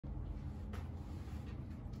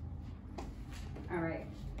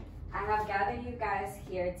have gathered you guys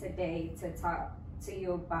here today to talk to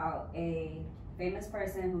you about a famous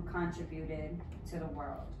person who contributed to the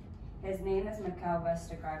world. His name is Mikkel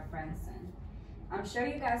Vestergaard Frandsen. I'm sure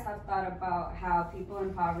you guys have thought about how people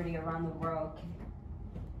in poverty around the world can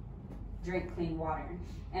drink clean water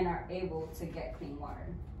and are able to get clean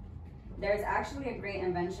water. There's actually a great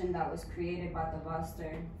invention that was created by the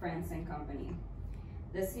Water-borne Frandsen company.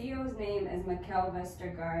 The CEO's name is Mikkel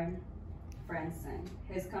Vestergaard Frandsen.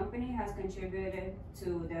 His company has contributed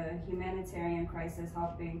to the humanitarian crisis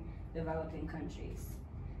helping developing countries.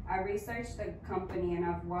 I researched the company and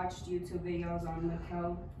I've watched YouTube videos on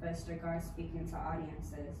Mikkel Vestergaard speaking to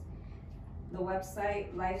audiences. The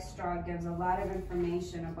website LifeStraw gives a lot of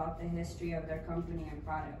information about the history of their company and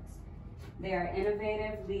products. They are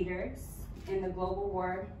innovative leaders in the global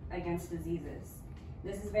war against diseases.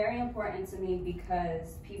 This is very important to me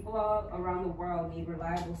because people all around the world need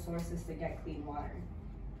reliable sources to get clean water.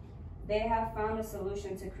 They have found a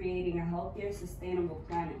solution to creating a healthier, sustainable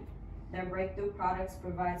planet. Their breakthrough products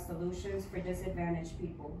provide solutions for disadvantaged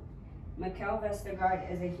people. Mikkel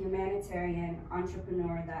Vestergaard is a humanitarian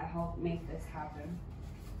entrepreneur that helped make this happen.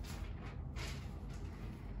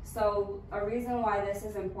 So a reason why this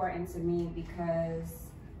is important to me because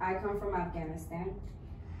I come from Afghanistan,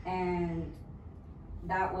 and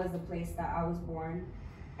that was the place that I was born,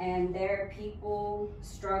 and their people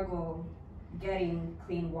struggle getting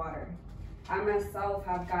clean water. I myself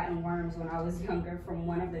have gotten worms when I was younger from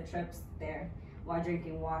one of the trips there while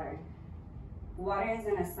drinking water. Water is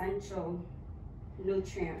an essential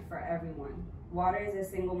nutrient for everyone. Water is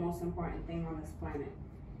the single most important thing on this planet.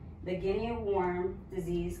 The Guinea worm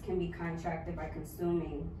disease can be contracted by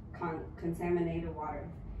consuming contaminated water.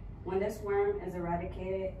 When this worm is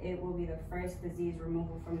eradicated, it will be the first disease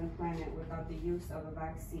removal from the planet without the use of a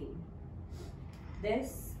vaccine.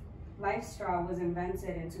 This LifeStraw was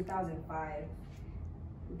invented in 2005.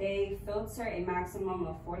 They filter a maximum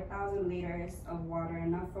of 4,000 liters of water,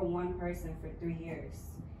 enough for one person for 3 years.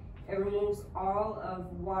 It removes all of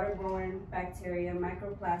water-borne bacteria,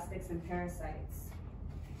 microplastics, and parasites.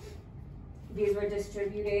 These were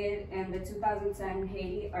distributed in the 2010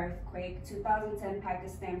 Haiti earthquake, 2010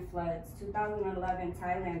 Pakistan floods, 2011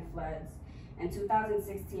 Thailand floods, and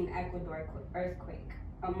 2016 Ecuador earthquake,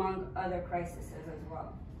 among other crises as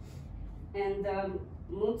well. In the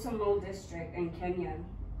Mutamo district in Kenya,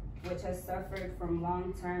 which has suffered from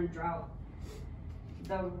long-term drought,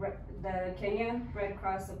 the Kenya Red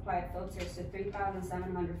Cross supplied filters to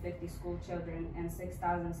 3,750 school children and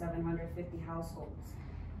 6,750 households.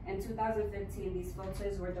 In 2015, these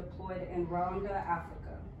filters were deployed in Rwanda,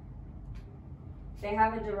 Africa. They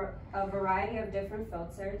have a variety of different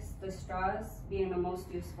filters, the straws being the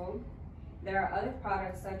most useful. There are other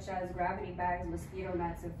products such as gravity bags, mosquito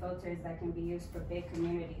nets, and filters that can be used for big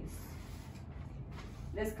communities.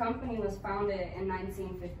 This company was founded in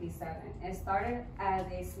 1957. It started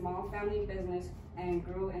as a small family business and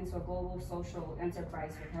grew into a global social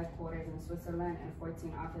enterprise with headquarters in Switzerland and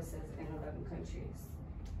 14 offices in 11 countries.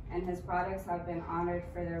 And his products have been honored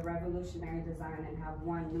for their revolutionary design and have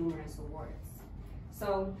won numerous awards.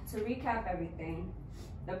 So to recap everything,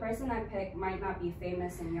 the person I picked might not be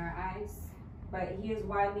famous in your eyes, but he is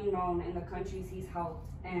widely known in the countries he's helped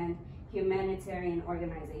and humanitarian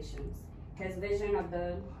organizations. His vision of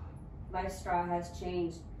the LifeStraw has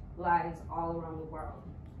changed lives all around the world.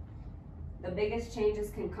 The biggest changes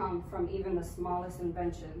can come from even the smallest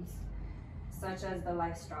inventions, such as the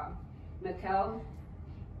LifeStraw. Mikkel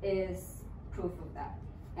is proof of that,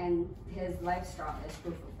 and his LifeStraw is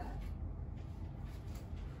proof of that.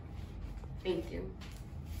 Thank you.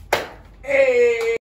 Hey!